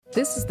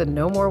This is the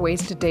No More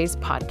Wasted Days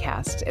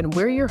podcast, and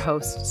we're your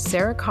hosts,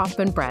 Sarah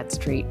Kaufman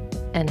Bradstreet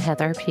and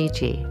Heather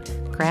PG.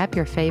 Grab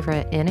your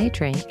favorite NA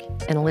drink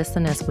and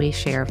listen as we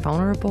share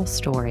vulnerable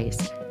stories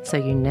so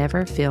you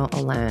never feel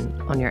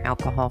alone on your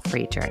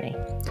alcohol-free journey.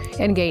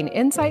 And gain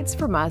insights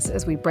from us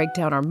as we break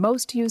down our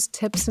most used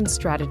tips and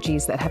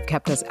strategies that have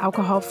kept us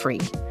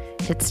alcohol-free.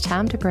 It's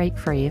time to break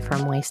free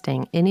from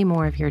wasting any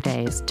more of your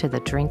days to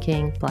the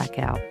drinking,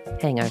 blackout,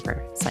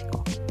 hangover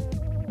cycle.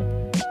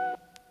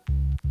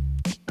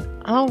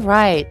 All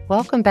right.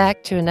 Welcome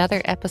back to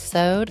another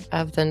episode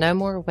of the No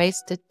More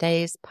Wasted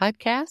Days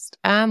podcast.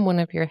 I'm one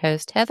of your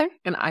hosts, Heather.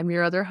 And I'm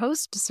your other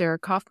host, Sarah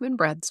Kaufman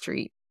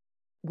Bradstreet.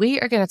 We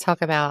are going to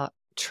talk about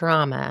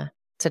trauma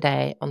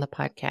today on the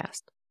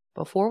podcast.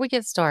 Before we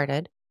get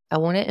started, I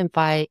want to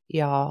invite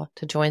y'all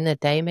to join the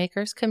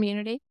Daymakers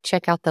community.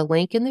 Check out the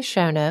link in the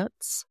show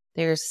notes.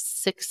 There's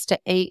 6 to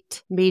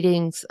 8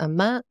 meetings a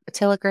month, a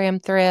Telegram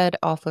thread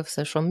off of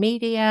social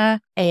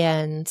media,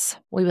 and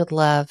we would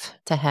love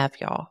to have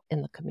y'all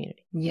in the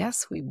community.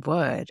 Yes, we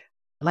would.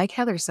 Like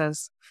Heather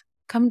says,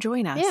 come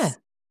join us. Yeah.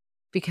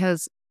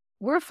 Because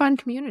we're a fun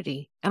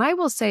community. And I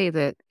will say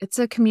that it's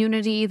a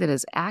community that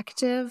is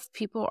active.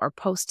 People are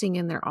posting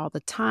in there all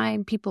the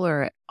time. People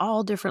are at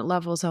all different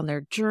levels on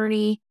their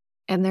journey.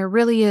 And there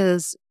really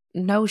is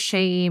no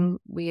shame.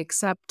 We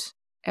accept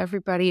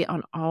everybody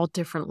on all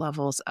different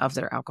levels of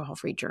their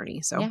alcohol-free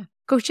journey. So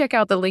Go check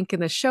out the link in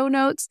the show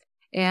notes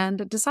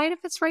and decide if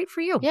it's right for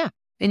you. Yeah.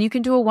 And you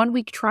can do a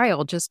 1-week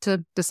trial just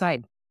to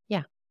decide.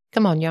 Yeah.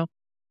 Come on, y'all.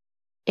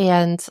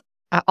 And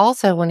I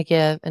also want to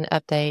give an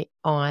update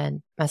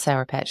on my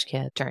Sour Patch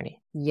Kid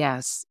journey.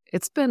 Yes.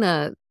 It's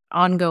been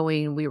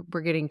ongoing.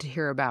 We're getting to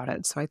hear about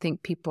it. So I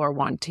think people are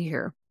wanting to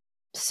hear.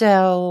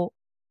 So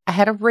I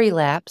had a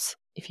relapse,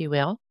 if you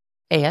will,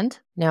 and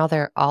now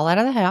they're all out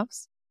of the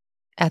house.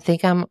 I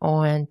think I'm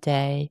on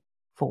day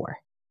 4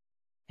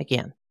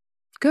 again.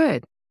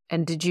 Good.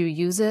 And did you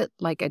use it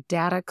like a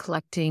data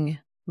collecting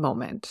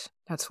moment?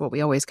 That's what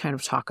we always kind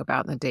of talk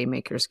about in the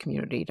Daymakers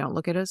community. Don't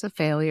look at it as a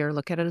failure.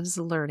 Look at it as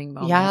a learning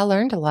moment. Yeah, I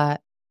learned a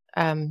lot.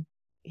 I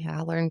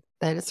learned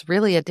that it's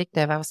really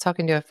addictive. I was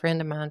talking to a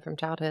friend of mine from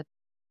childhood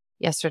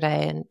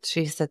yesterday, and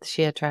she said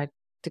she had tried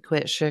to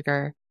quit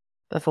sugar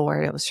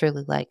before. It was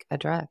truly like a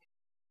drug.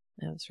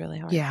 It was really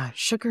hard. Yeah,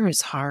 sugar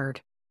is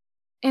hard.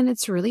 And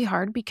it's really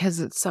hard because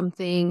it's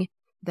something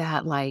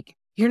that, like,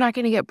 you're not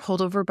going to get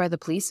pulled over by the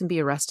police and be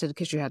arrested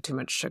because you had too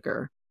much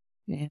sugar.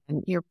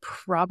 And you're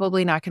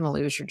probably not going to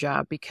lose your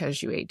job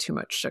because you ate too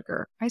much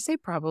sugar. I say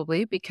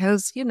probably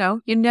because, you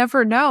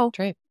never know.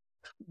 True.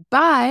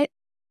 But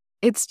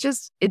it's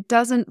just, it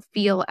doesn't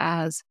feel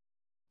as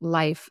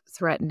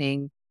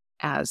life-threatening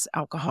as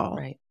alcohol.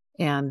 Right.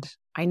 And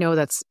I know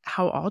that's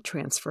how all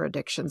transfer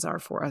addictions are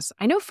for us.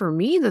 I know for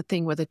me, the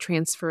thing with a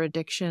transfer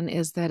addiction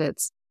is that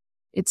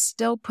it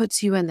still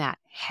puts you in that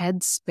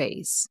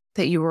headspace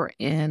that you were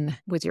in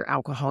with your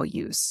alcohol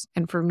use.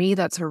 And for me,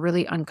 that's a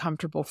really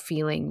uncomfortable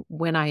feeling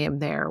when I am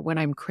there, when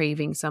I'm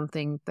craving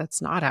something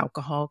that's not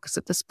alcohol. Because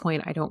at this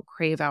point, I don't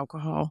crave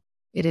alcohol.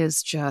 It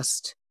is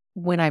just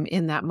when I'm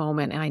in that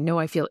moment and I know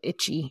I feel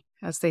itchy,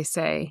 as they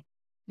say.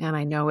 And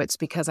I know it's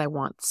because I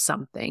want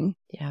something.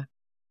 Yeah.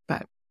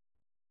 But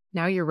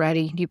now you're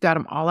ready. You've got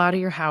them all out of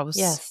your house.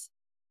 Yes.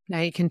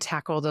 Now you can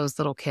tackle those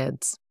little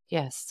kids.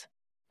 Yes.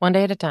 One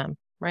day at a time,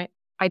 right?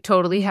 I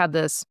totally had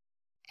this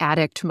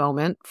addict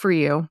moment for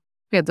you.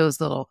 We had those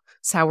little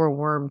sour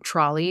worm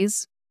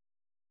trolleys.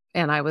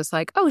 And I was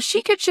like, oh,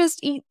 she could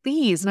just eat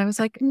these. And I was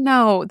like,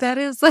 no, that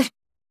is like...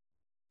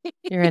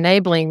 You're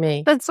enabling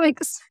me. That's like,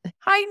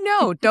 I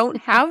know, don't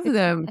have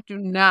them. Do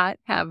not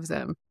have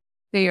them.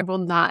 They will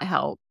not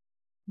help.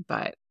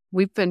 But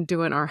we've been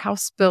doing our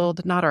house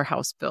build, not our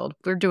house build.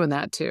 We're doing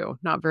that too.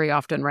 Not very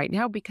often right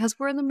now because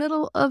we're in the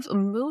middle of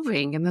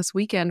moving. And this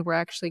weekend, we're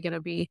actually going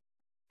to be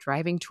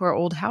driving to our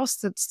old house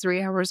that's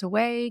 3 hours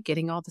away,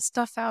 getting all the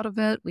stuff out of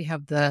it. We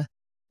have the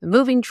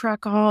moving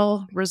truck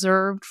all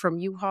reserved from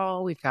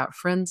U-Haul. We've got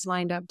friends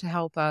lined up to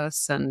help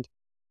us. And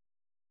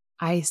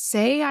I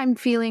say I'm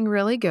feeling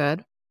really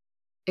good,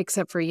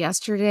 except for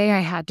yesterday, I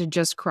had to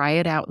just cry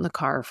it out in the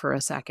car for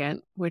a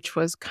second, which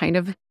was kind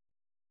of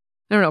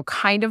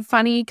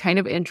funny, kind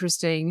of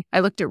interesting.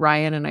 I looked at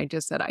Ryan and I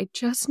just said, I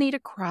just need to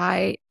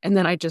cry. And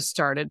then I just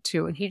started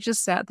to. And he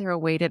just sat there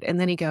and waited. And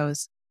then he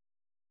goes,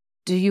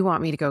 do you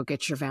want me to go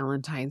get your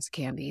Valentine's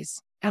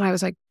candies? And I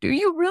was like, do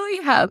you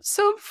really have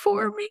some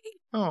for me?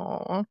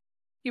 Oh,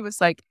 He was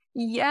like,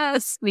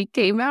 yes. And he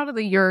came out of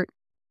the yurt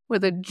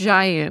with a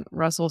giant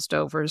Russell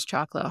Stover's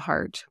chocolate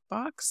heart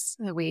box.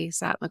 And we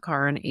sat in the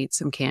car and ate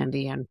some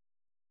candy. And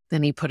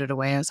then he put it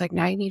away. I was like,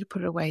 now you need to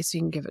put it away so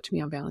you can give it to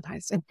me on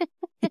Valentine's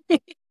Day.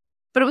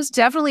 But it was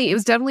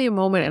definitely a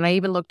moment. And I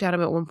even looked at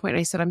him at one point and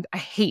I said, I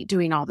hate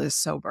doing all this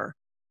sober.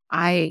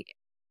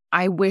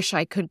 I wish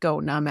I could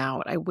go numb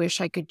out. I wish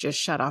I could just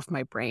shut off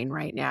my brain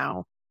right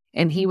now.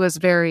 And he was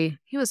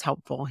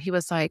helpful. He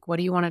was like, what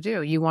do you want to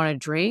do? You want to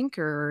drink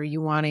or are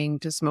you wanting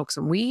to smoke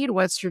some weed?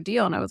 What's your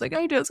deal? And I was like,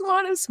 I just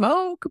want to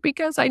smoke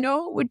because I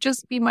know it would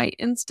just be my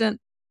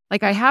instant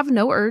Like I have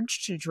no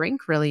urge to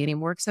drink really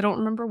anymore because I don't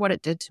remember what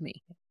it did to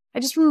me. I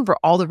just remember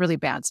all the really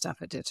bad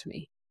stuff it did to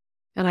me.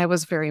 And I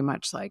was very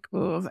much like,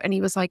 oh, and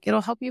he was like,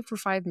 it'll help you for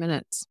 5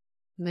 minutes.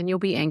 And then you'll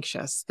be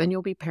anxious. Then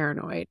you'll be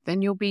paranoid.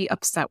 Then you'll be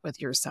upset with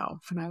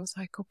yourself. And I was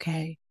like,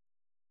 okay.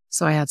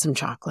 So I had some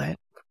chocolate.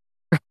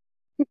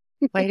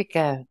 Way to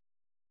go.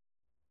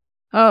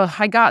 Oh,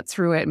 I got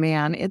through it,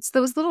 man. It's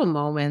those little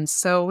moments.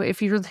 So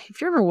if you're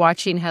ever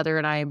watching Heather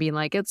and I and being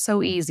like, it's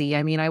so easy.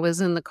 I mean, I was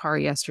in the car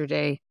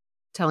yesterday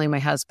telling my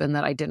husband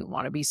that I didn't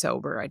want to be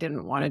sober. I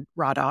didn't want a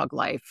raw dog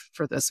life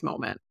for this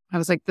moment. I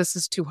was like, this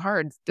is too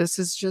hard. This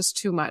is just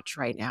too much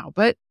right now.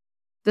 But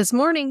this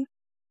morning,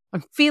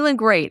 I'm feeling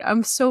great.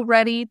 I'm so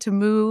ready to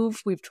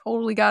move. We've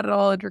totally got it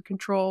all under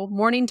control.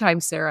 Morning time,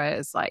 Sarah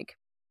is like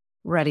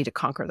ready to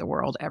conquer the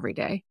world every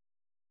day.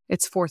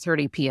 It's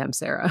 4:30 p.m.,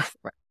 Sarah.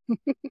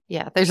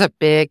 Yeah, there's a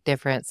big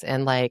difference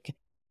in like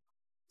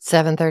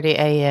 7:30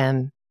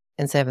 a.m.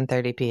 and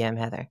 7:30 p.m.,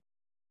 Heather.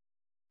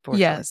 For sure.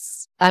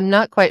 Yes. I'm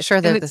not quite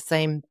sure they're And the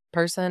same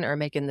person or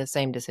making the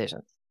same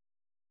decisions.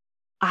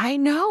 I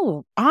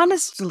know.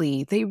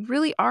 Honestly, they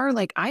really are.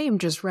 Like, I am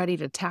just ready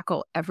to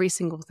tackle every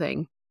single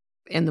thing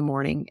in the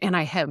morning, and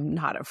I am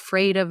not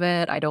afraid of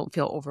it. I don't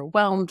feel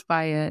overwhelmed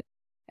by it.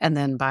 And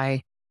then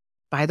by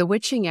the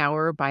witching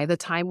hour, by the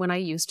time when I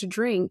used to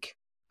drink,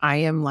 I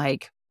am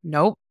like,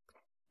 nope,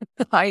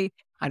 I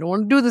don't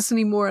want to do this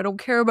anymore. I don't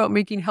care about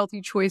making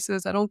healthy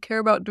choices. I don't care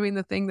about doing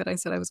the thing that I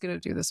said I was going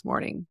to do this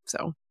morning.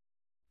 So,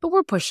 but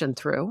we're pushing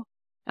through.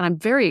 And I'm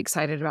very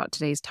excited about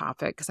today's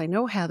topic because I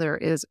know Heather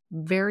is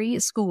very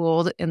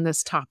schooled in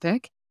this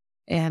topic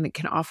and it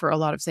can offer a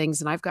lot of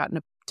things. And I've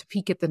gotten to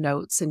peek at the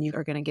notes and you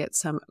are going to get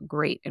some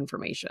great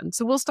information.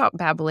 So we'll stop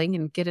babbling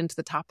and get into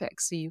the topic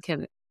so you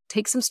can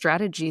take some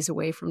strategies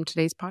away from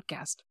today's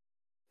podcast.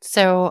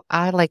 So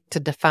I like to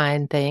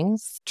define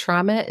things.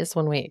 Trauma is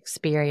when we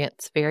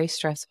experience very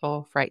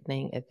stressful,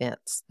 frightening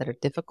events that are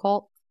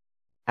difficult,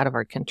 out of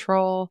our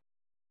control.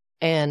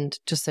 And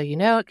just so you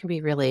know, it can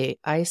be really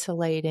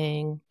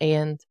isolating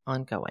and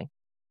ongoing.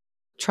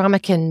 Trauma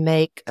can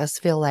make us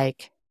feel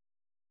like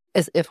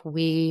as if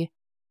we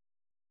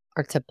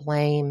are to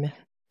blame,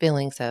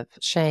 feelings of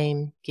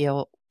shame,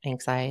 guilt,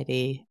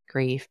 anxiety,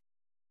 grief,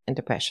 and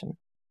depression.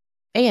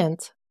 And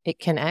it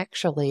can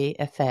actually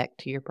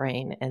affect your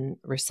brain and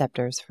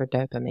receptors for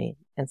dopamine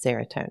and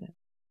serotonin.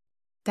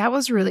 That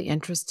was really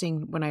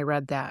interesting when I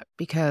read that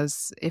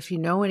because if you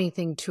know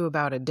anything too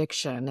about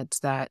addiction, it's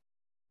that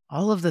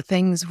all of the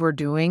things we're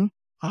doing,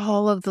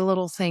 all of the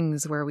little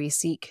things where we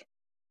seek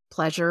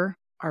pleasure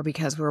are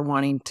because we're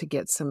wanting to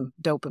get some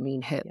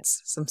dopamine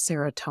hits, some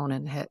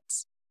serotonin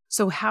hits.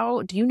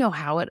 So do you know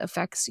how it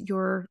affects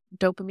your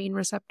dopamine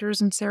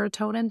receptors and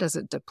serotonin? Does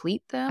it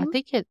deplete them? I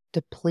think it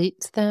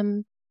depletes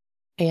them,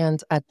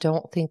 and I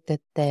don't think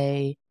that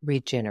they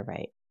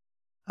regenerate.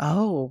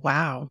 Oh,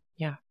 wow.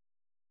 Yeah.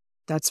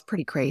 That's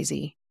pretty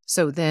crazy.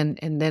 So then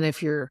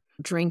if you're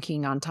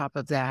drinking on top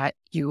of that,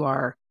 you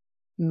are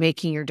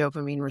making your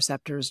dopamine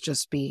receptors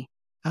just be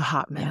a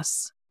hot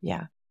mess.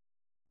 Yeah.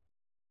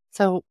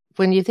 So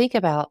when you think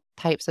about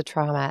types of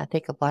trauma, I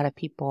think a lot of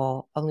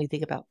people only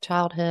think about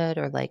childhood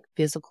or like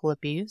physical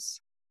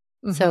abuse.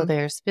 Mm-hmm. So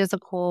there's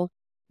physical,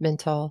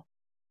 mental,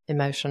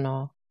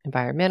 emotional,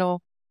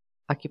 environmental,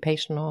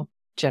 occupational,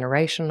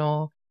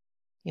 generational.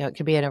 It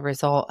could be a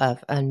result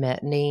of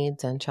unmet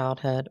needs in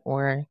childhood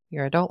or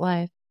your adult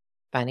life,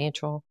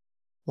 financial,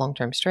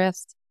 long-term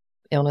stress,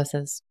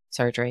 illnesses,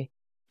 surgery,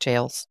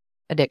 jails,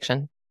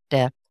 addiction,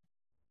 death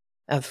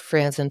of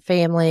friends and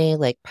family,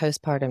 like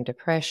postpartum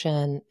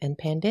depression and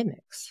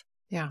pandemics.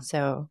 Yeah.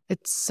 So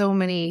it's so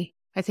many.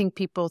 I think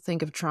people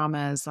think of trauma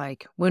as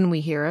like when we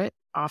hear it,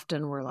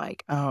 often we're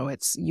like, oh,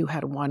 it's you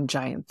had one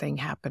giant thing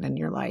happen in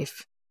your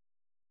life.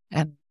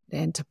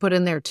 And to put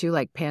in there too,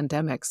 like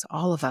pandemics,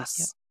 all of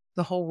us,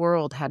 the whole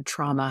world had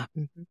trauma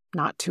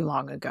not too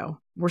long ago.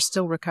 We're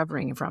still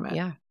recovering from it.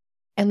 Yeah.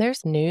 And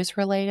there's news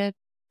related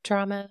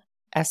trauma.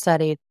 I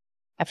studied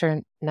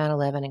after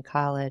 9/11 in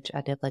college.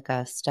 I did like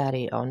a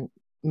study on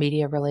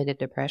media related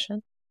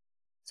depression.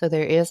 So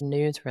there is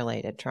news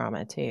related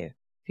trauma too.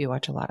 If you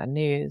watch a lot of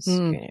news,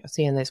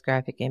 seeing those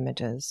graphic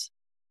images.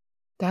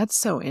 That's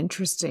so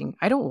interesting.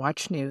 I don't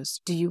watch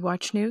news. Do you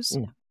watch news?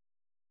 No.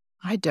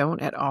 I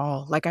don't at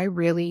all. Like I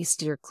really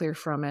steer clear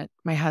from it.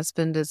 My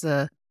husband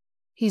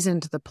he's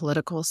into the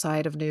political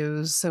side of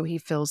news, so he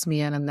fills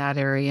me in that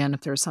area. And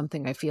if there's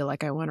something I feel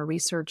like I want to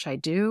research, I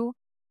do.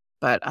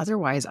 But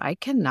otherwise, I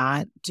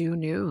cannot do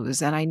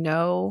news. And I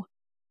know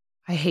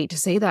I hate to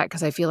say that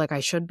because I feel like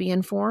I should be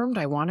informed.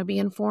 I want to be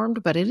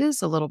informed, but it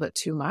is a little bit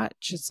too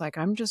much. It's like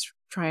I'm just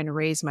trying to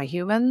raise my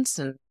humans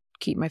and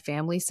keep my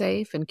family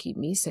safe and keep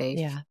me safe.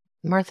 Yeah.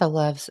 Martha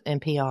loves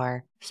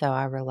NPR, so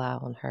I rely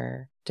on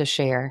her to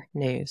share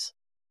news.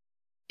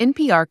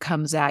 NPR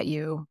comes at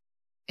you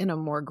in a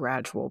more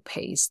gradual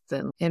pace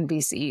than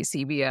NBC,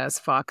 CBS,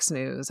 Fox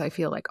News. I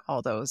feel like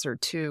all those are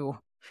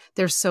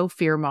they're so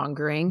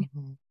fear-mongering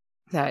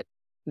that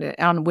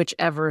on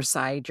whichever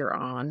side you're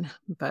on.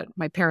 But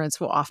my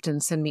parents will often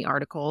send me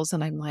articles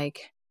and I'm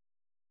like,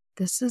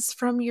 this is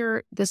from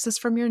your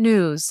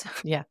news,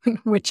 Yeah.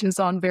 which is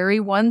on very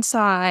one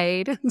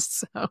side.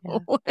 So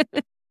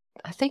Yeah.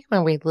 I think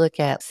when we look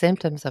at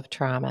symptoms of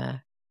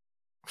trauma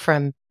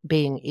from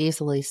being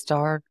easily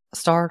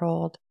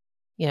startled,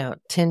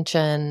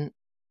 tension,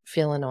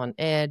 feeling on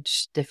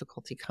edge,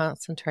 difficulty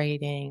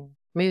concentrating,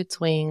 mood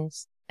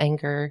swings,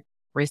 anger,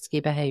 risky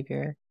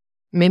behavior,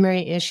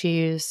 memory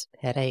issues,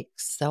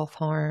 headaches,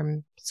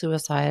 self-harm,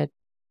 suicidal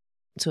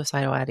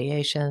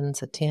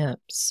ideations,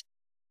 attempts,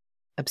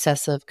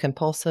 obsessive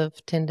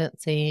compulsive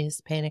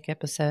tendencies, panic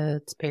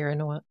episodes,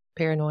 paranoia.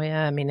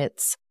 I mean,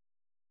 it's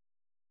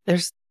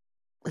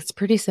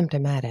pretty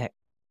symptomatic.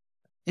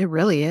 it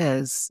really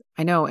is.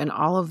 I know, and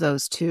all of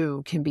those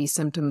too can be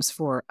symptoms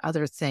for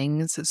other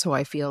things. So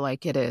I feel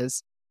like it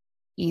is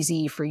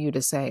easy for you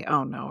to say,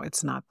 oh no,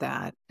 it's not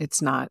that.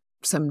 It's not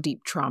some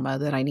deep trauma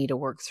that I need to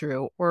work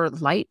through or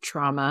light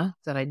trauma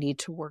that I need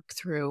to work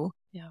through.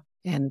 Yeah.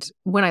 And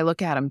when I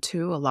look at them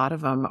too, a lot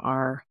of them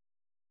are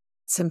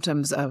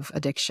symptoms of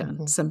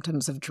addiction,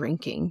 symptoms of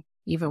drinking.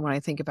 Even when I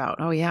think about,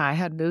 oh yeah, I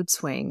had mood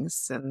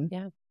swings and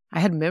I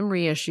had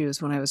memory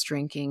issues when I was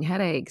drinking,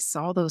 headaches,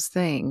 all those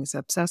things,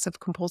 obsessive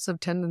compulsive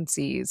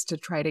tendencies to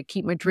try to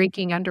keep my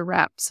drinking under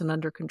wraps and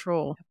under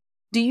control.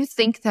 Do you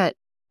think that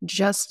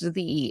just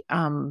the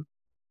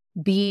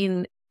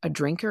being a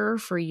drinker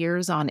for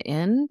years on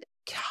end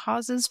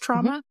causes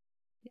trauma?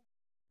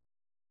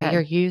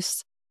 Your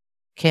use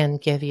can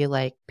give you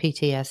like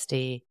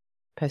PTSD,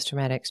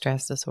 post-traumatic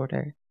stress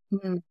disorder.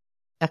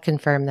 I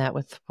confirmed that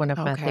with one of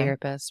my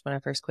therapists when I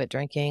first quit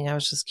drinking. I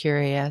was just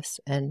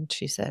curious, and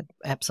she said,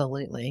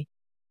 absolutely.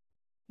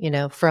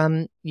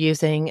 From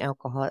using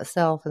alcohol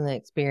itself and the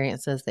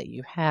experiences that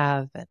you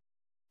have.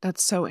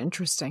 That's so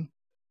interesting.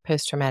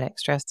 Post-traumatic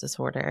stress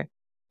disorder.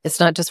 It's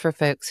not just for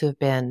folks who have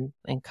been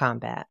in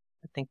combat.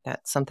 I think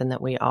that's something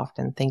that we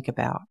often think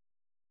about.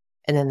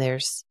 And then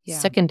there's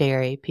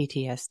secondary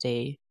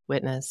PTSD,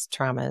 witness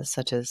traumas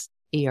such as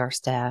ER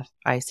staff,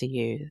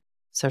 ICU,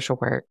 social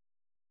work.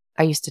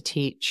 I used to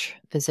teach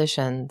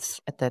physicians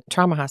at the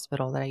trauma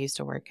hospital that I used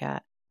to work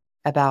at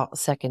about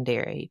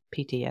secondary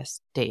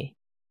PTSD.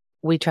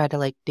 We tried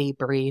to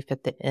debrief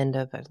at the end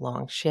of a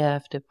long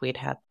shift if we'd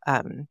had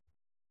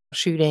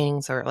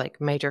shootings or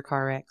major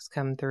car wrecks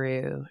come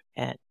through,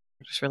 and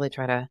just really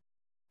try to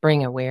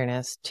bring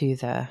awareness to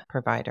the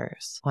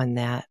providers on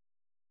that.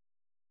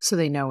 So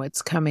they know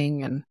it's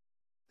coming, and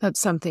that's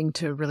something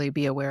to really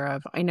be aware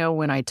of. I know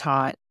when I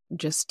taught,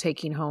 just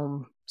taking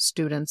home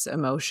students'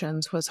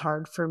 emotions was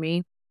hard for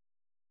me.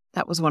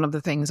 That was one of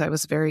the things I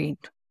was very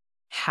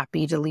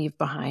happy to leave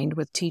behind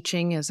with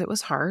teaching, is it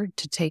was hard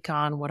to take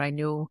on what I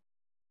knew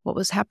what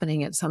was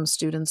happening at some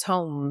students'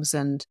 homes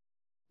and,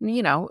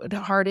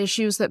 the hard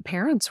issues that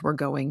parents were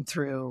going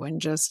through,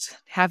 and just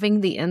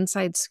having the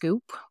inside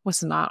scoop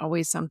was not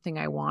always something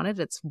I wanted.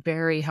 It's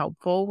very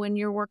helpful when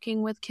you're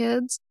working with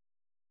kids,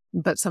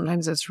 but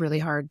sometimes it's really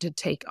hard to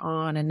take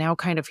on. And now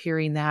kind of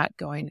hearing that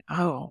going,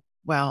 oh,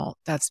 well,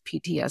 that's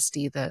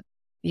PTSD that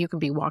you can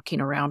be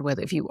walking around with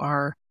if you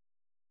are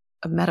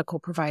a medical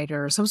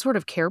provider or some sort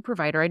of care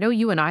provider. I know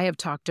you and I have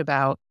talked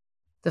about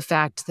the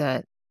fact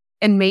that,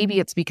 and maybe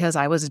it's because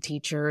I was a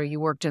teacher, you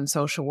worked in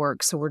social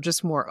work, so we're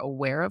just more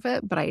aware of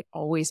it. But I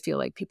always feel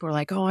like people are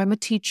like, oh, I'm a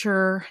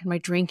teacher and my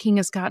drinking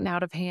has gotten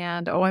out of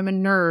hand. Oh, I'm a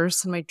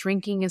nurse and my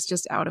drinking is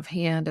just out of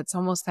hand. It's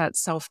almost that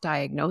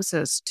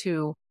self-diagnosis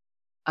to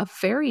a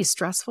very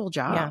stressful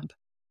job. Yeah.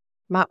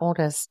 My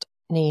oldest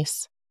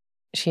niece,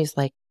 she's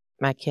like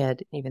my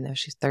kid, even though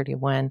she's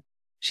 31.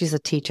 She's a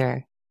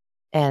teacher.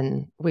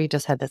 And we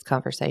just had this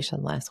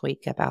conversation last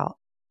week about,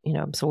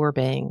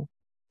 absorbing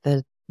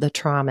the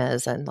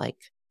traumas and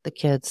the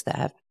kids that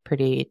have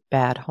pretty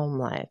bad home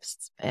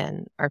lives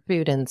and are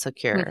food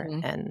insecure.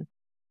 And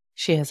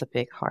she has a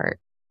big heart.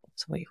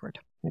 So we were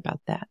talking about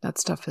that. That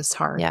stuff is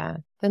hard. Yeah.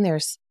 Then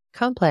there's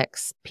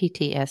complex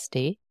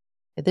PTSD.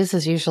 This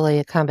is usually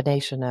a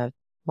combination of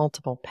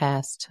multiple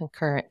past and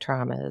current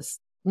traumas,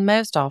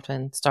 most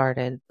often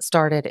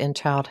started in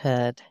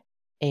childhood.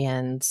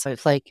 And so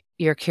it's like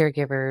your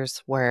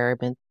caregivers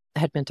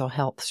had mental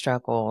health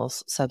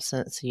struggles,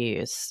 substance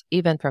use,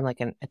 even from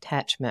an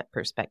attachment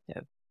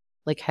perspective,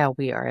 like how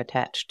we are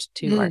attached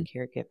to our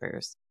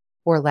caregivers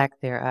or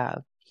lack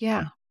thereof.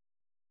 Yeah.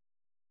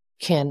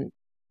 Can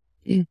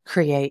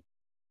create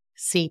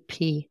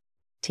CPTSD.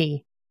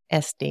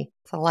 It's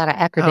a lot of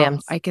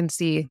acronyms. I can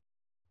see.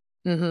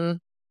 I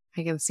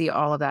can see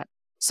all of that.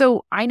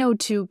 So I know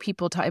too,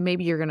 people talk,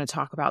 maybe you're going to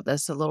talk about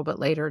this a little bit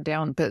later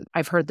down, but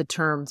I've heard the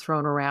term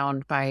thrown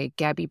around by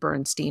Gabby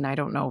Bernstein. I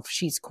don't know if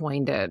she's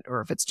coined it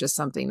or if it's just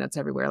something that's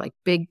everywhere, like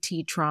big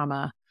T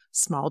trauma,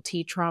 small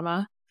T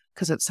trauma,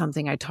 because it's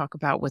something I talk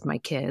about with my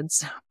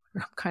kids.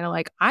 I'm kind of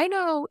like, I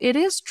know it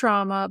is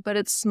trauma, but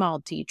it's small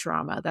T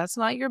trauma. That's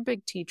not your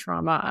big T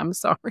trauma. I'm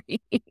sorry.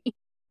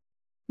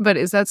 But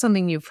is that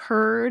something you've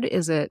heard?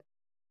 Is it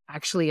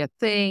actually a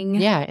thing?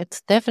 Yeah, it's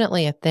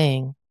definitely a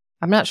thing.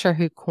 I'm not sure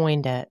who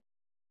coined it.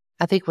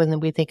 I think when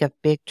we think of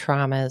big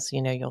traumas,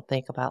 you'll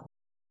think about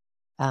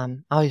I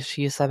always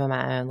use some of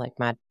my own. Like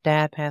my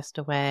dad passed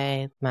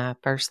away. My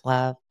first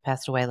love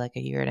passed away like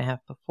a year and a half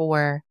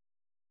before.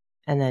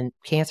 And then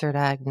cancer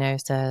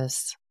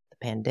diagnosis, the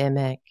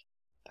pandemic.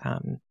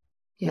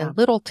 Yeah. The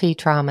little T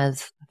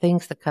traumas,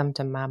 things that come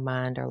to my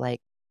mind are like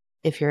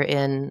if you're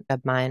in a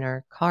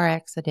minor car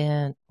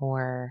accident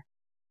or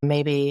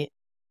maybe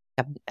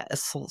a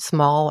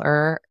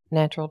smaller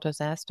natural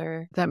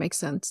disaster. That makes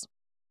sense.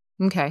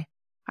 Okay.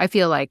 I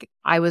feel like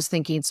I was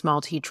thinking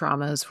small T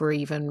traumas were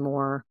even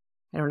more,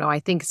 I don't know.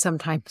 I think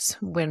sometimes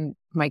when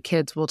my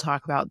kids will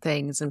talk about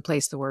things and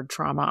place the word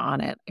trauma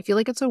on it, I feel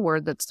like it's a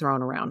word that's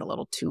thrown around a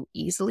little too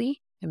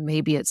easily. And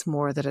maybe it's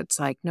more that it's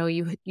like, no,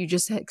 you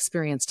just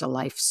experienced a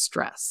life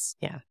stress.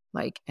 Yeah.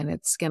 Like, and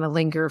it's going to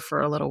linger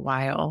for a little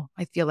while.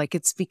 I feel like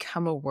it's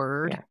become a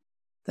word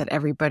that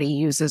everybody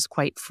uses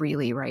quite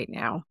freely right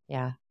now.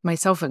 Yeah.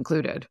 Myself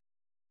included.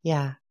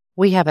 Yeah.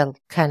 We have a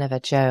kind of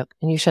a joke,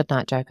 and you should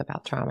not joke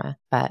about trauma,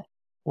 but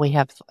we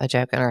have a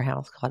joke in our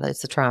house called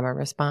it's a trauma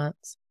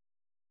response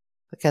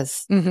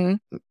because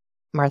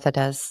Martha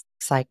does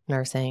psych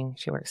nursing.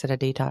 She works at a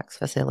detox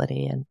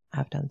facility, and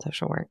I've done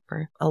social work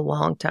for a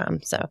long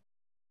time. So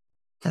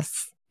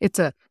it's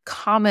a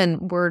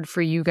common word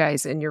for you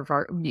guys in your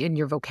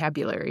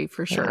vocabulary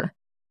for sure. Yeah.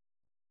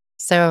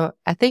 So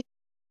I think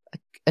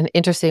an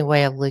interesting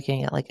way of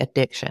looking at like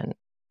addiction.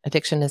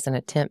 Addiction is an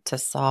attempt to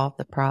solve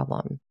the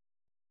problem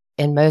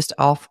and most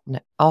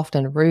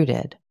often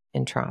rooted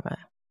in trauma.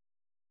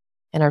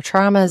 And our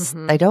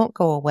traumas, they don't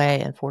go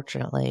away,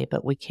 unfortunately,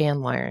 but we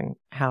can learn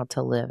how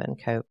to live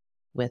and cope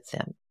with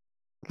them.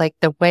 Like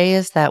the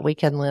ways that we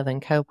can live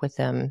and cope with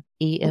them,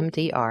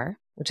 EMDR,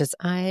 which is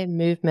eye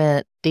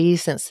movement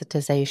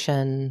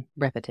desensitization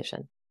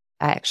repetition.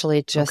 I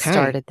actually just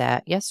started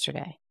that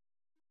yesterday.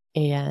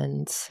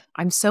 And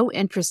I'm so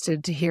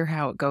interested to hear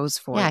how it goes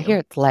for you. Yeah, I hear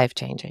it's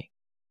life-changing.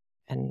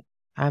 And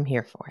I'm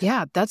here for it.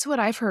 Yeah, that's what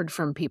I've heard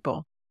from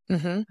people.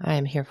 I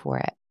am here for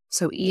it.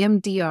 So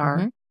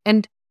EMDR.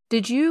 And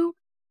did you,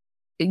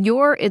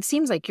 it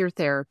seems like your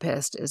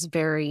therapist is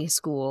very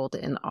schooled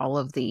in all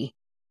of the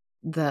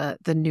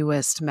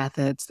newest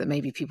methods that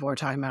maybe people are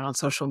talking about on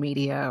social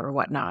media or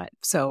whatnot.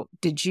 So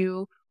did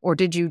you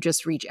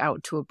just reach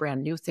out to a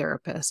brand new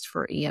therapist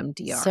for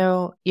EMDR?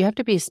 So you have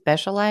to be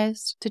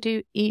specialized to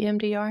do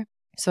EMDR.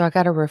 So I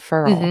got a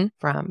referral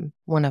from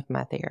one of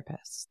my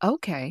therapists.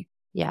 Okay.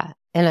 Yeah.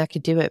 And I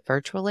could do it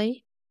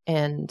virtually.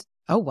 And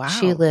oh, wow.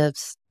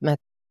 My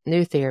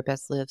new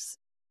therapist lives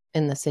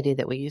in the city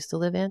that we used to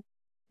live in.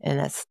 And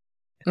that's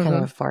kind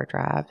of a far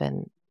drive.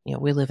 And,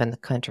 we live in the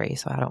country.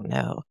 So I don't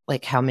know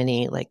like how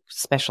many like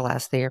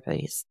specialized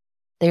therapists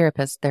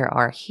there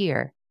are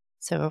here.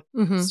 So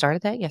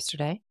started that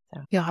yesterday.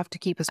 So you'll have to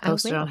keep us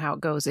posted on how it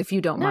goes if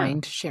you don't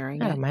mind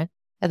sharing I don't mind.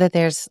 And that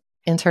there's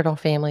internal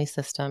family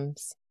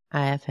systems,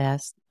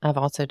 IFS. I've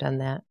also done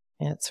that.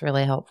 And it's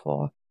really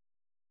helpful.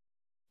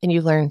 And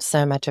you learn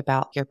so much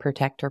about your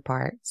protector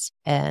parts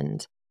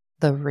and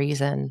the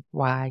reason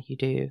why you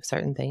do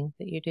certain things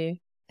that you do.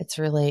 It's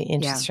really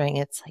interesting.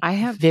 Yeah. It's like I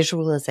have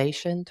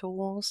visualization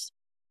tools.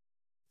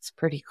 It's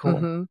pretty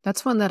cool.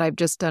 That's one that I've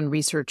just done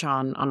research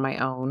on my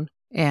own.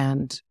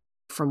 And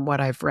from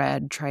what I've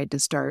read, tried to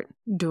start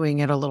doing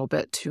it a little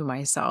bit to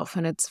myself.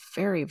 And it's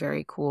very,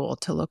 very cool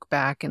to look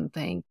back and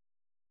think,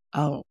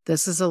 oh,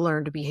 this is a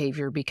learned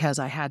behavior because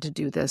I had to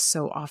do this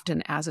so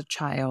often as a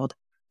child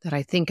that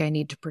I think I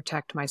need to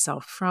protect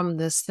myself from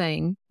this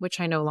thing, which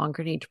I no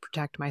longer need to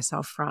protect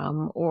myself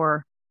from,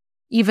 or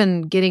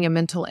even getting a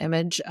mental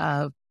image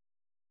of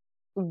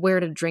where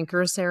did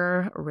Drinker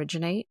Sarah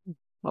originate?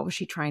 What was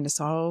she trying to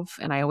solve?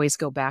 And I always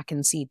go back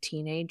and see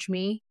teenage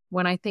me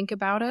when I think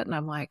about it. And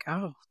I'm like,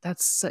 oh,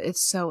 it's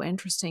so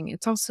interesting.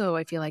 It's also,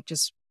 I feel like,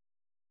 just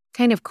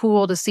kind of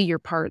cool to see your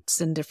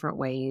parts in different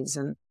ways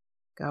and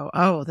go,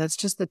 oh, that's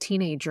just the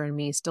teenager in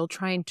me still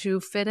trying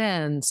to fit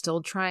in,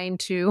 still trying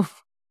to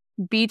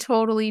be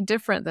totally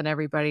different than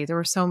everybody. There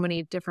were so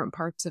many different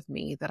parts of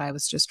me that I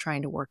was just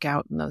trying to work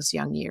out in those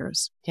young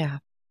years. Yeah.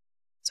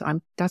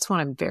 So that's what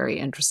I'm very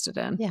interested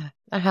in. Yeah,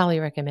 I highly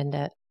recommend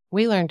it.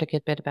 We learned a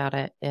good bit about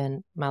it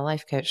in my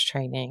life coach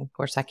training. Of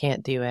course, I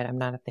can't do it. I'm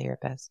not a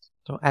therapist.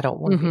 So I don't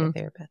want to be a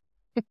therapist.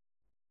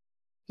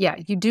 Yeah,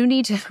 you do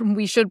need to,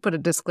 we should put a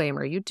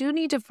disclaimer. You do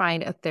need to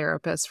find a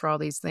therapist for all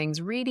these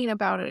things. Reading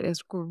about it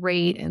is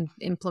great and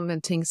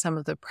implementing some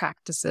of the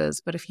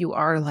practices. But if you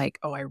are like,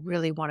 oh, I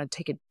really want to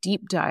take a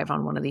deep dive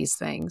on one of these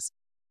things,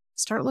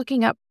 start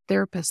looking up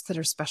therapists that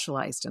are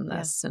specialized in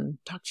this and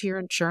talk to your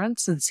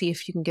insurance and see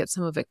if you can get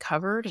some of it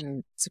covered.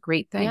 And it's a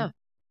great thing. Yeah.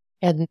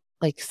 And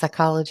like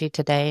Psychology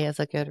Today is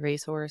a good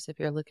resource if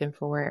you're looking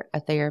for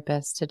a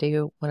therapist to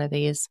do one of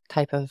these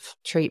type of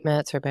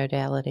treatments or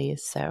modalities.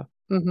 So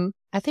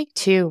I think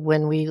too,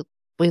 when we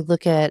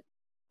look at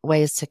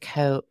ways to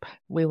cope,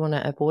 we want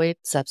to avoid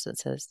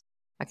substances.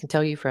 I can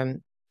tell you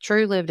from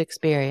true lived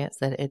experience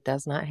that it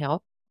does not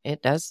help.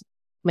 It does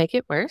make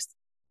it worse.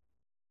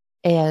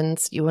 And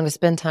you want to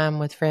spend time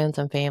with friends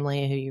and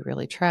family who you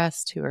really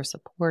trust, who are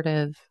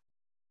supportive.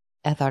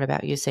 I thought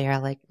about you, Sarah,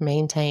 like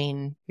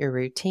maintain your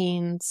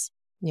routines,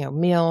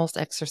 meals,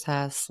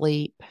 exercise,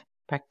 sleep,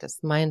 practice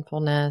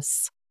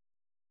mindfulness,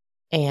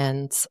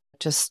 and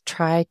just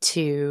try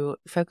to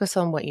focus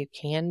on what you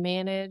can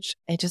manage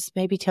and just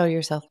maybe tell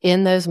yourself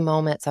in those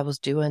moments I was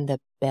doing the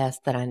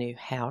best that I knew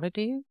how to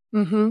do.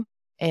 Mm-hmm.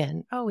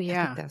 And Oh, I think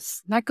yeah.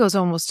 that's, That goes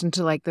almost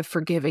into like the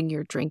forgiving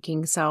your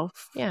drinking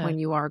self Yeah. when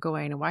you are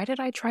going, why did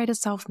I try to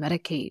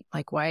self-medicate?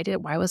 Like, why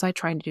was I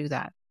trying to do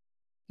that?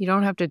 You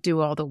don't have to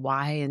do all the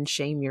why and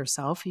shame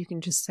yourself. You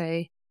can just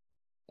say,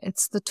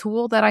 it's the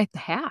tool that I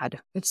had.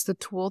 It's the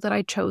tool that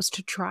I chose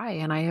to try.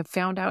 And I have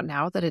found out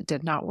now that it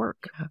did not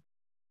work.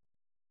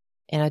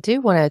 and I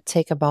do want to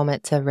take a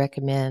moment to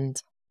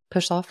recommend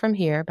Push Off From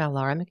Here by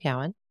Laura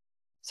McKowen.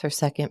 It's her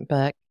second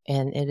book,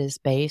 and it is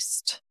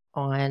based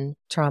on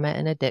trauma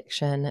and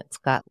addiction. It's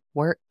got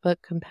workbook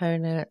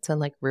components and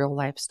like real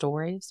life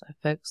stories of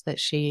folks that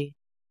she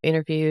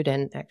interviewed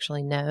and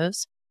actually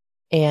knows.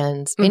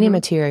 And any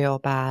material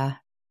by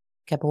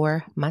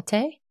Gabor Mate.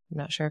 I'm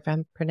not sure if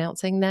I'm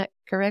pronouncing that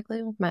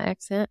correctly with my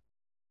accent.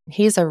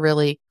 He's a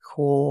really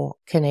cool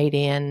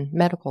Canadian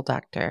medical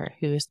doctor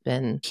he's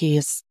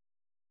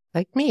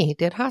like me,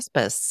 did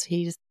hospice.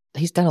 He's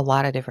done a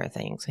lot of different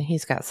things, and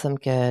he's got some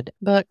good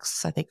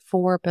books, I think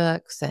 4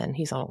 books, and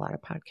he's on a lot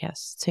of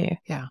podcasts too.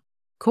 Yeah.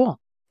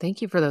 Cool.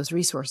 Thank you for those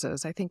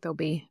resources. I think they'll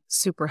be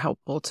super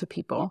helpful to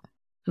people.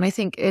 And I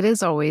think it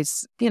is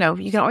always, you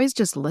can always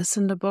just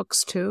listen to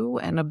books too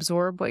and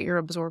absorb what you're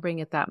absorbing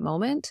at that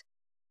moment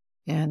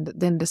and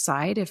then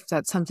decide if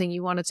that's something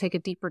you want to take a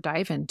deeper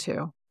dive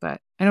into.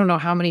 But I don't know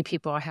how many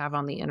people I have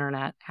on the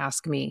internet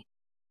ask me,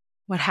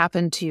 what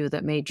happened to you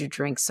that made you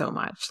drink so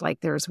much? Like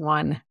there's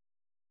one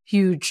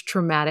huge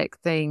traumatic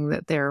thing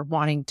that they're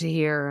wanting to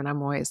hear. And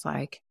I'm always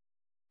like,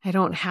 I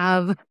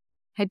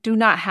do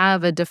not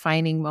have a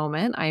defining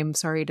moment. I'm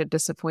sorry to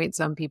disappoint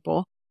some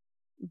people,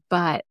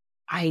 but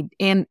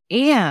and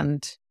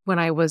when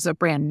I was a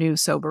brand new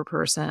sober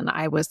person,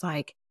 I was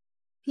like,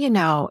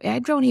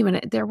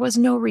 there was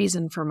no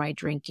reason for my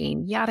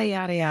drinking, yada,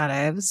 yada, yada.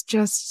 It was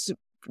just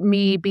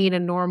me being a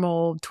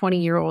normal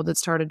 20-year-old that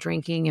started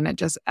drinking, and it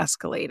just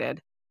escalated.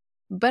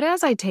 But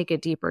as I take a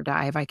deeper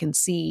dive, I can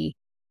see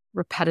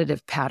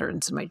repetitive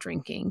patterns in my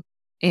drinking.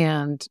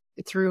 And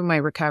through my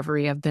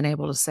recovery, I've been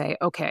able to say,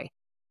 okay,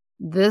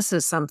 this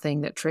is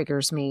something that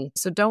triggers me.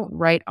 So don't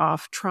write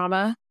off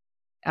trauma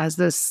as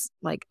this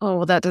like, oh,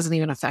 well, that doesn't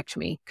even affect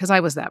me, because I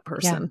was that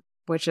person,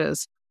 which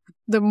is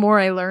the more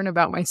I learn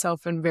about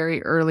myself in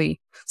very early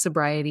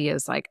sobriety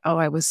is like, oh,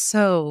 I was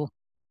so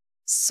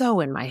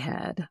in my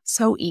head,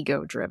 so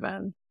ego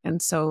driven.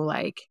 And so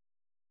like,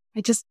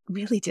 I just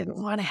really didn't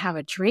want to have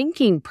a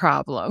drinking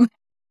problem.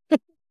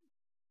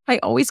 I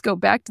always go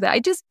back to that. I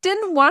just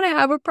didn't want to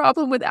have a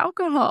problem with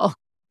alcohol.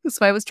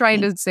 So I was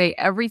trying to say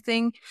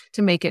everything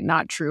to make it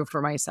not true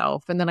for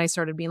myself. And then I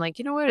started being like,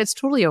 you know what? It's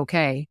totally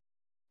okay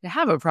to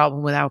have a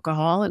problem with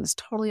alcohol, and it's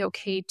totally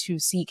okay to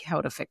seek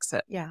how to fix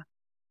it. Yeah.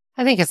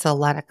 I think it's a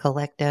lot of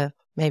collective,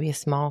 maybe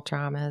small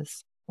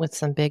traumas with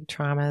some big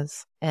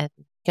traumas. And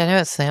I know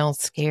it sounds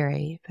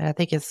scary, but I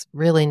think it's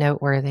really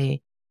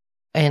noteworthy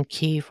and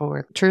key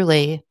for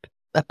truly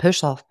a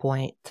push-off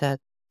point to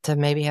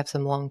maybe have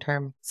some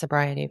long-term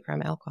sobriety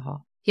from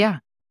alcohol. Yeah.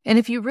 And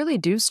if you really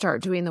do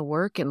start doing the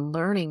work and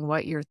learning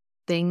what your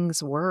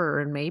things were,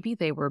 and maybe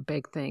they were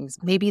big things,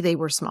 maybe they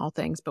were small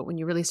things, but when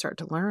you really start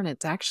to learn,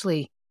 it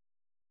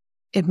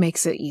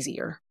makes it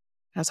easier.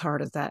 As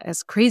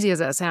crazy as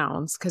that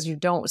sounds, because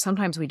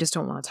sometimes we just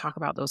don't want to talk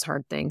about those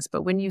hard things.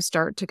 But when you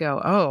start to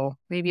go, oh,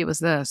 maybe it was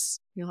this,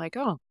 you're like,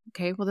 oh,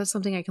 okay, well, that's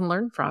something I can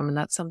learn from. And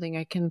that's something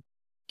I can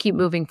keep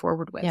moving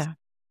forward with. Yeah.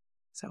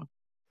 So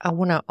I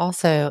want to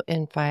also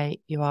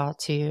invite you all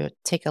to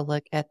take a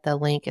look at the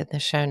link in the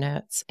show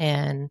notes.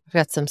 And I've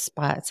got some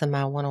spots in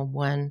my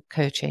one-on-one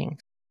coaching.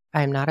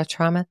 I'm not a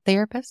trauma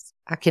therapist.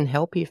 I can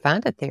help you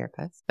find a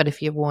therapist. But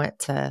if you want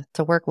to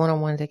work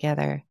one-on-one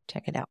together,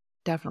 check it out.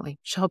 Definitely.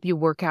 She'll help you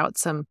work out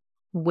some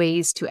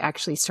ways to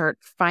actually start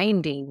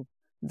finding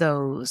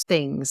those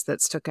things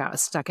that stuck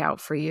out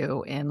for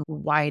you. And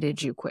why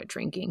did you quit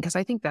drinking? Because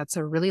I think that's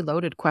a really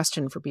loaded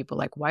question for people.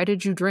 Like, why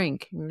did you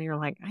drink? And you're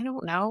like, I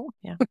don't know.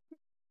 Yeah.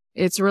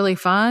 It's really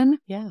fun.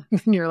 Yeah.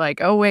 And you're like,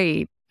 oh,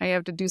 wait, I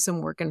have to do some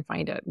work and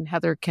find it. And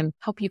Heather can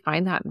help you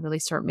find that and really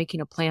start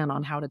making a plan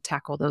on how to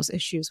tackle those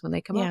issues when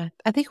they come up. Yeah.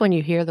 I think when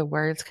you hear the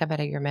words come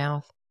out of your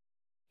mouth,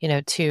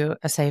 to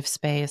a safe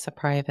space, a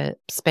private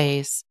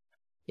space,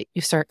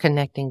 you start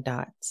connecting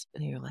dots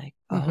and you're like,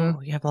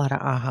 oh, you have a lot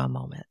of aha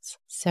moments.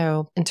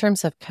 So in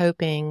terms of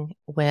coping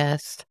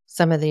with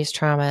some of these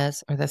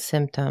traumas or the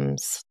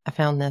symptoms, I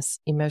found this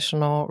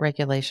emotional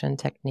regulation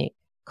technique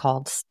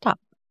called STOP,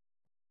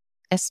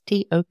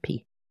 STOP.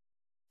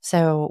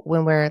 So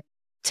when we're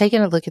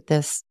taking a look at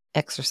this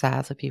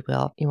exercise, if you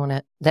will, you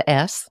want the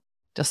S,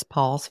 just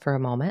pause for a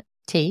moment.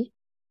 T,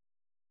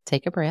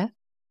 take a breath.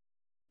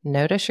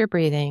 Notice your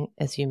breathing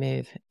as you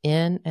move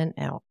in and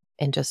out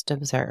and just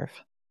observe.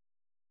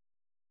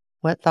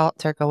 What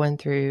thoughts are going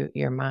through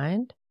your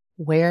mind?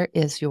 Where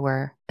is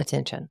your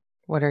attention?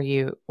 What are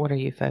you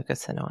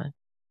focusing on?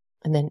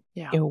 And then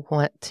you'll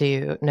want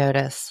to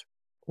notice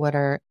what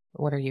are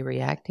What are you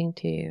reacting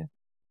to?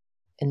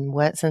 And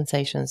what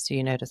sensations do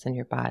you notice in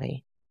your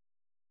body?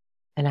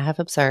 And I have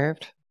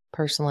observed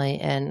personally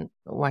and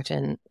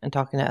watching and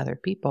talking to other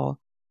people,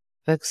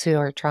 folks who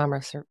are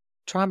trauma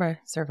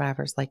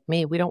survivors like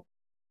me, we don't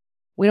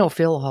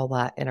feel a whole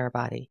lot in our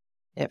body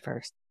at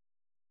first.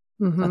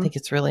 I think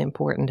it's really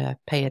important to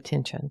pay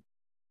attention.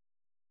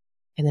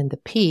 And then the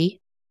P,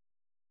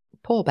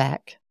 pull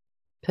back,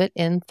 put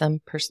in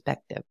some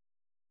perspective.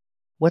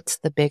 What's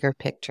the bigger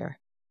picture?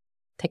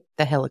 Take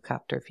the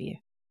helicopter view.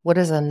 What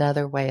is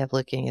another way of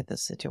looking at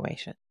this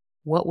situation?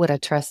 What would a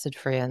trusted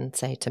friend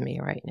say to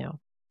me right now?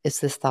 Is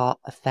this thought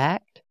a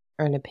fact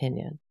or an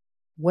opinion?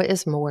 What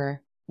is a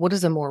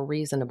more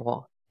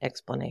reasonable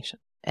explanation?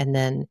 And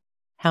then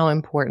how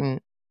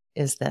important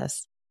is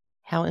this?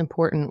 How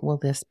important will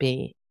this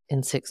be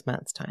in 6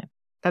 months' time?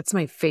 That's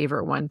my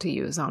favorite one to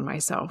use on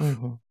myself.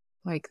 Mm-hmm.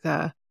 Like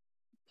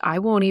I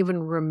won't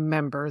even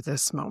remember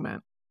this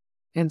moment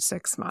in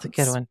 6 months. It's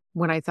a good one.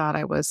 When I thought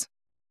I was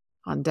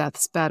on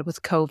death's bed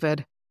with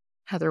COVID,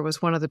 Heather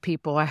was one of the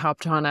people. I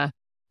hopped on a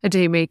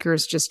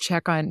Daymakers just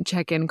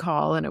check-in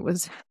call, and it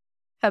was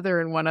Heather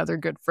and one other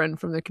good friend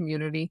from the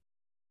community.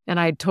 And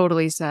I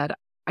totally said,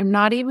 I'm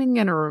not even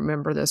going to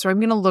remember this, or I'm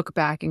going to look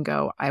back and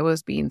go, I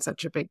was being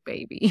such a big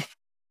baby.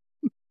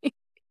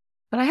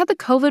 But I had the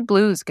COVID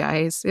blues,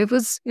 guys. It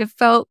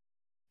felt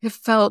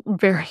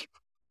very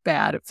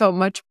bad. It felt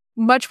much,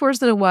 much worse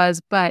than it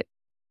was. But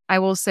I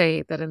will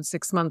say that in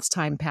 6 months'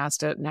 time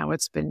past it, now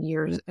it's been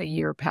a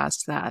year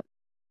past that,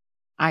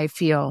 I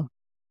feel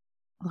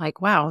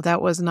like, wow,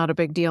 that was not a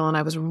big deal. And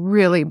I was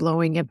really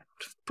blowing in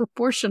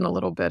proportion a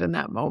little bit in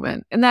that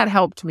moment. And that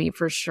helped me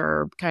for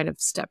sure, kind of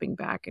stepping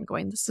back and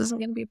going, this isn't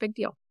going to be a big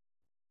deal.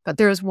 But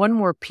there's one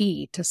more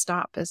P to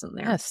stop, isn't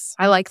there? Yes.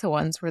 I like the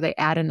ones where they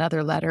add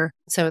another letter.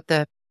 So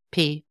the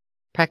P,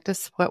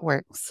 practice what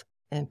works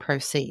and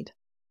proceed.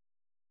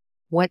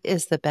 What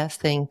is the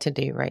best thing to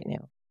do right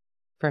now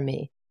for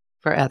me,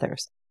 for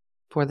others,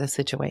 for the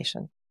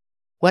situation?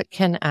 What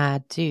can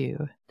I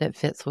do that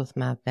fits with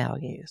my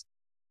values?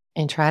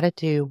 And try to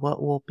do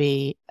what will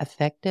be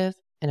effective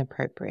and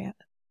appropriate.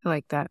 I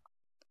like that.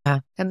 Yeah.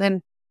 And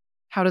then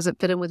how does it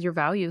fit in with your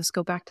values?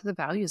 Go back to the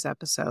values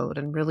episode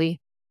and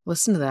really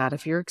listen to that.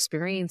 If you're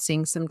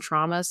experiencing some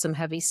trauma, some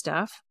heavy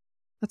stuff,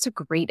 that's a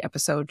great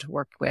episode to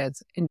work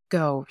with and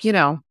go,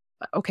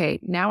 okay,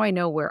 now I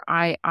know where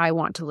I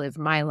want to live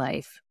my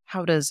life.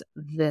 How does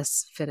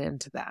this fit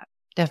into that?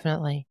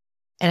 Definitely.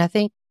 And I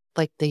think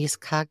like these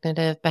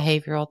cognitive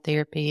behavioral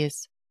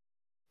therapies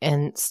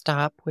and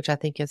STOP, which I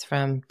think is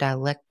from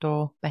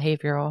dialectical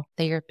behavioral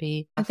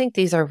therapy, I think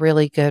these are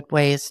really good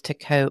ways to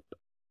cope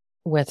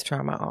with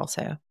trauma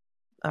also,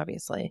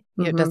 obviously.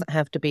 It doesn't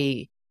have to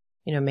be,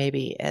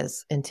 maybe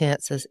as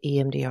intense as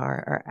EMDR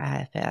or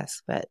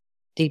IFS, but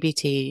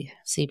DBT,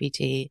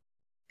 CBT,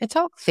 and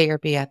talk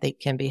therapy, I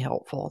think, can be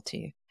helpful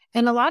too.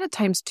 And a lot of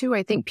times, too,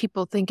 I think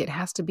people think it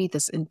has to be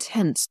this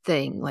intense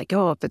thing, like,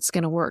 oh, if it's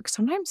going to work.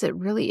 Sometimes it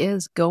really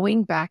is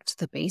going back to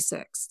the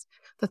basics,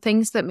 the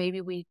things that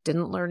maybe we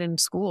didn't learn in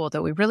school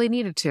that we really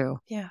needed to.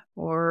 Yeah.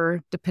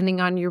 Or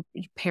depending on your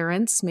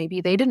parents, maybe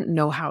they didn't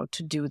know how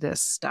to do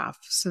this stuff,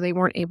 so they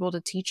weren't able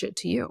to teach it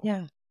to you.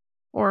 Yeah.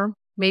 Or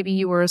maybe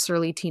you were a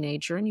surly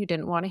teenager and you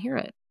didn't want to hear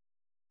it.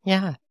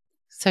 Yeah.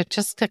 So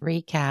just to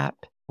recap,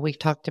 we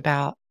talked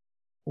about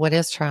what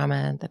is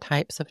trauma, the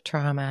types of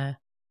trauma,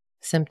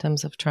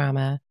 symptoms of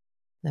trauma,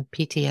 the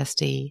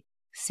PTSD,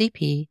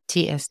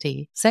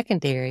 CPTSD,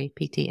 secondary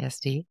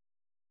PTSD.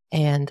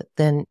 And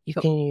then you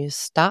can use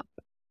STOP,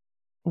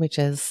 which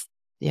is,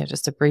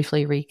 just to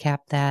briefly recap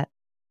that,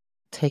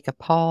 take a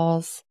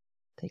pause,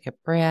 take a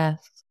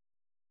breath,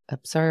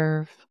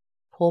 observe,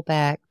 pull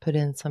back, put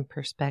in some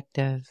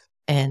perspective,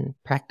 and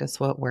practice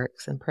what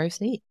works and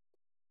proceed.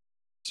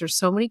 There's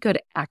so many good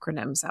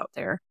acronyms out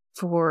there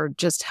for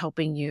just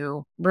helping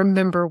you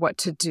remember what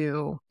to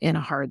do in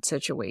a hard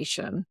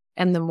situation.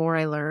 And the more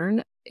I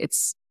learn,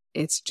 it's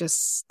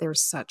just,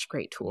 there's such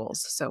great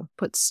tools. So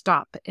put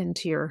STOP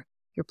into your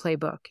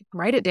playbook,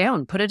 write it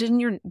down, put it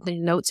in the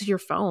notes of your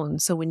phone.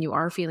 So when you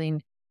are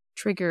feeling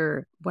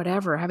trigger,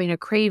 whatever, having a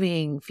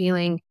craving,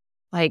 feeling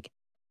like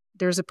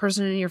there's a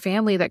person in your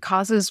family that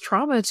causes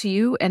trauma to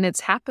you and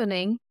it's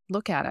happening,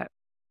 look at it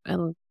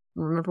and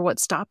remember what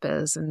STOP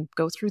is and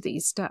go through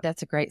these steps.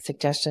 That's a great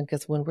suggestion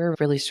because when we're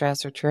really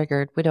stressed or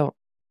triggered, we don't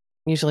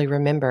usually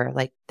remember,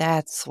 like,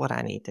 that's what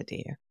I need to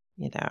do,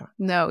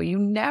 No, you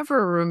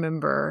never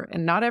remember.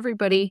 And not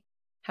everybody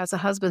has a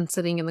husband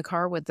sitting in the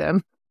car with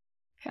them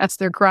as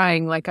they're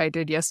crying like I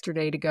did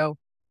yesterday to go,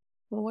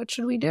 well, what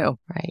should we do?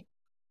 Right.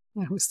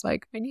 I was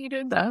like, I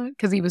needed that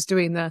because he was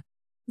doing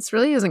this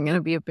really isn't going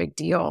to be a big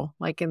deal.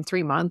 Like in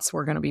 3 months,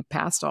 we're going to be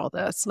past all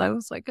this. And I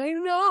was like, I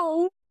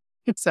know.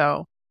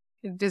 So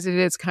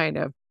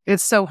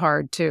it's so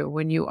hard too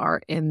when you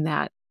are in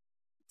that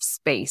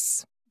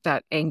space,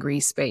 that angry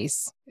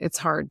space. It's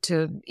hard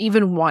to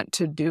even want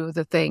to do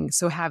the thing.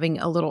 So having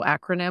a little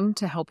acronym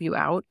to help you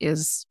out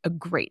is a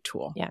great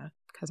tool. Yeah.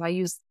 Because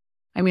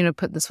I'm going to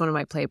put this one in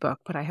my playbook,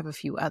 but I have a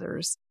few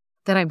others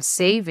that I'm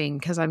saving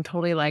because I'm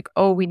totally like,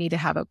 oh, we need to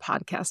have a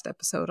podcast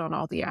episode on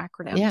all the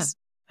acronyms. Yeah,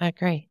 I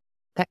agree.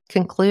 That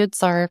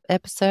concludes our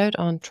episode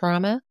on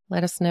trauma.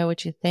 Let us know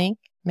what you think.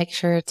 Make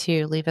sure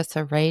to leave us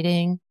a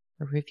rating,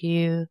 a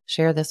review,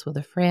 share this with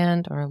a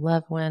friend or a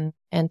loved one,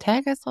 and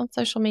tag us on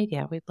social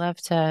media. We'd love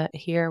to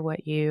hear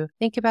what you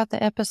think about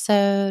the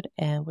episode,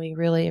 and we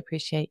really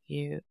appreciate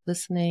you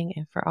listening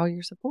and for all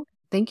your support.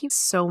 Thank you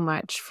so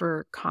much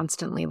for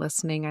constantly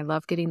listening. I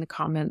love getting the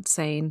comments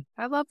saying,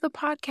 I love the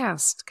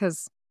podcast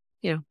because,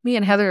 me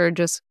and Heather are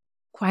just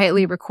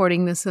quietly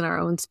recording this in our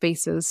own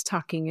spaces,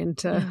 talking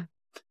into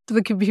to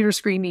the computer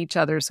screen to each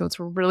other. So it's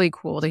really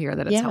cool to hear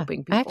that it's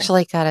helping people. I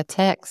actually got a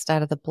text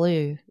out of the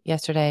blue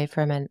yesterday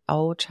from an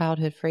old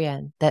childhood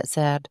friend that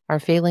said our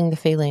Feeling the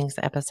Feelings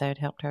episode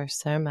helped her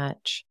so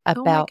much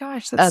about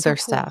other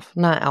stuff,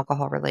 not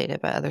alcohol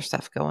related, but other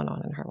stuff going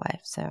on in her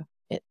life. So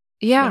it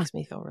makes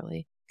me feel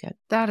really good.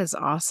 That is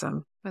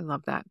awesome. I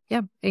love that.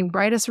 Yeah. And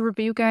write us a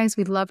review, guys.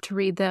 We'd love to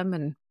read them.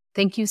 And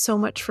thank you so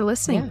much for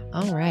listening. Yeah.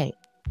 All right.